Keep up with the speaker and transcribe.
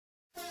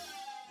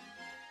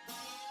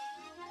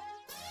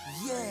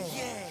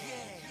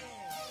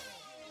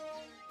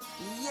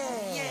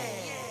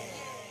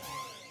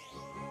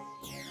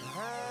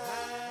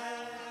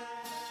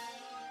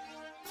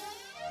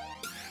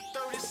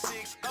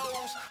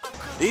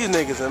These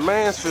niggas in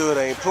Mansfield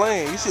ain't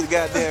playing. You see the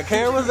goddamn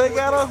cameras they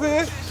got up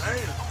here?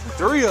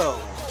 3 of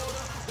them.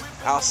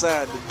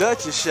 Outside the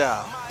Dutchess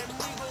shop.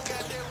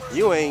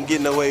 You ain't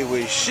getting away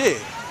with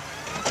shit.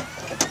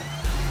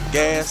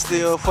 Gas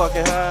still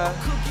fucking high.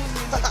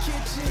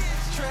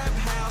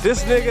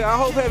 This nigga, I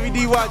hope Heavy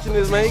D watching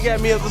this, man. He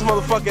got me up this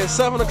motherfucker at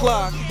 7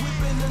 o'clock.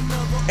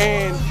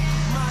 And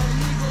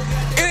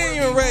it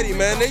ain't even ready,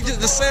 man. They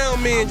just, the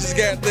sound man just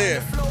got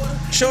there.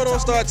 Show don't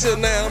start till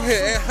 9. I'm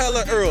here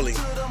hella early.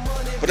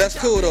 But that's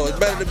cool though. It's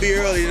better to be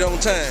early than on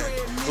time.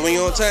 So when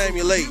you're on time,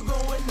 you're late.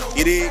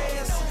 You dig?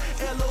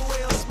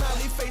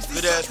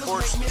 Good ass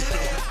portion.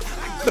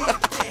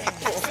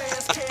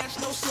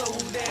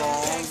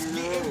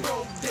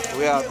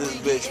 We out this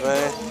bitch,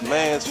 man.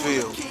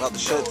 Mansfield. About to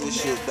shut this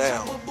shit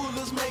down.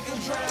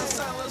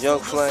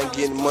 Young Flying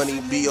getting money,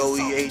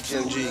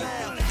 BOEHMG.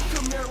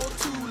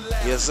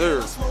 Yes,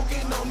 sir.